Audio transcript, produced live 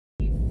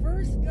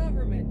first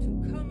government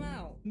to come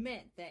out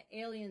admit that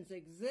aliens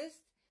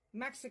exist,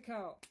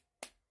 Mexico.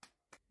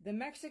 The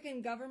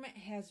Mexican government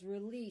has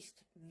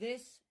released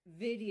this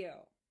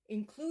video.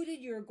 Included,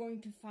 you're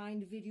going to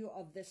find video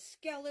of the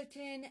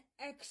skeleton,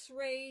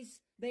 x-rays.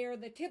 They are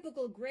the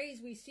typical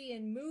grays we see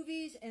in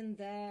movies and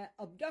that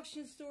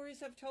abduction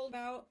stories have told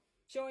about,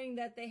 showing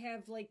that they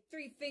have like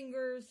 3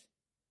 fingers.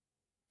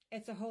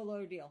 It's a whole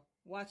ordeal.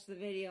 Watch the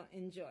video.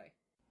 Enjoy.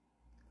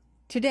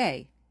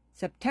 Today,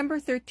 September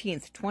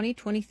 13th,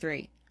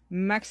 2023,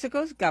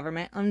 Mexico's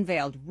government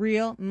unveiled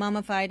real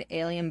mummified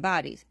alien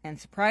bodies and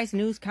surprise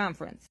news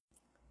conference.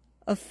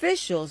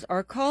 Officials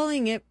are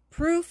calling it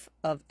proof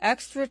of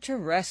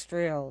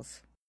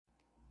extraterrestrials.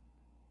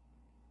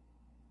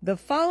 The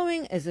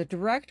following is a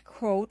direct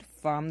quote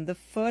from the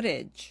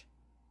footage.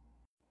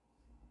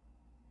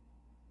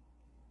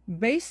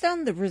 Based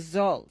on the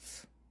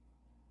results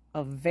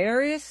of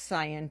various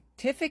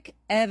scientific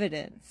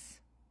evidence,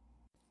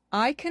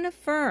 I can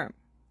affirm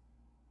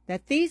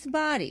that these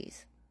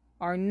bodies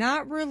are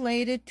not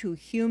related to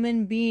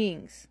human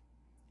beings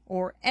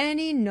or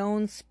any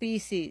known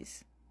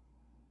species.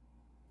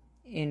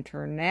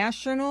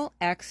 International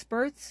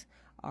experts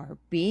are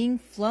being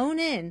flown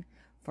in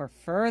for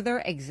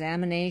further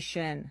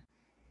examination.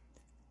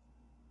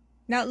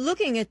 Now,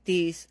 looking at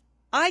these,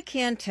 I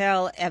can't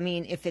tell,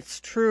 if it's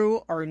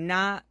true or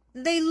not.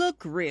 They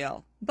look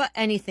real, but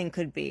anything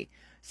could be.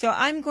 So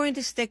I'm going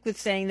to stick with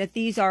saying that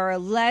these are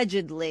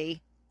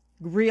allegedly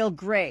real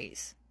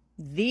grays.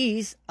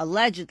 These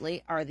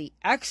allegedly are the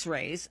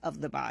x-rays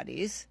of the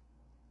bodies.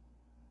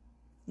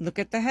 Look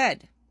at the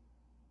head,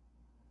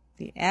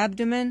 the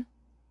abdomen,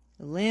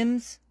 the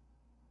limbs,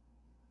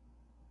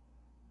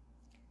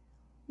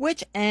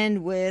 which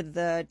end with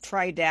the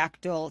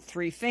tridactyl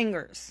 3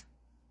 fingers.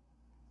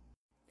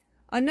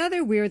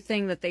 Another weird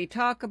thing that they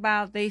talk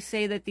about, they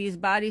say that these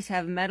bodies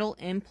have metal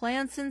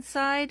implants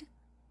inside.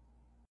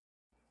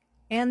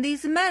 And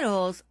these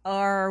metals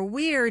are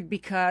weird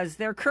because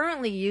they're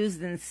currently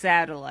used in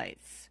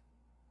satellites.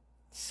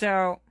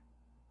 So,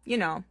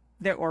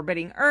 they're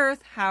orbiting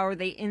Earth. How are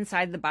they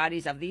inside the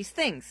bodies of these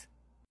things?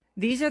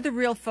 These are the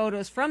real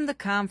photos from the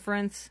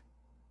conference.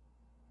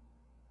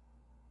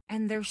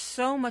 And there's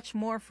so much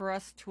more for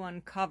us to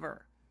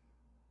uncover.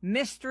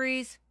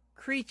 Mysteries,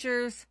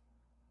 creatures.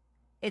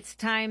 It's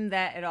time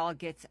that it all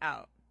gets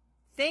out.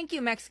 Thank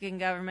you, Mexican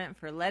government,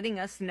 for letting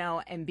us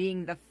know and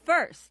being the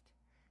first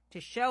to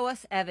show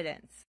us evidence.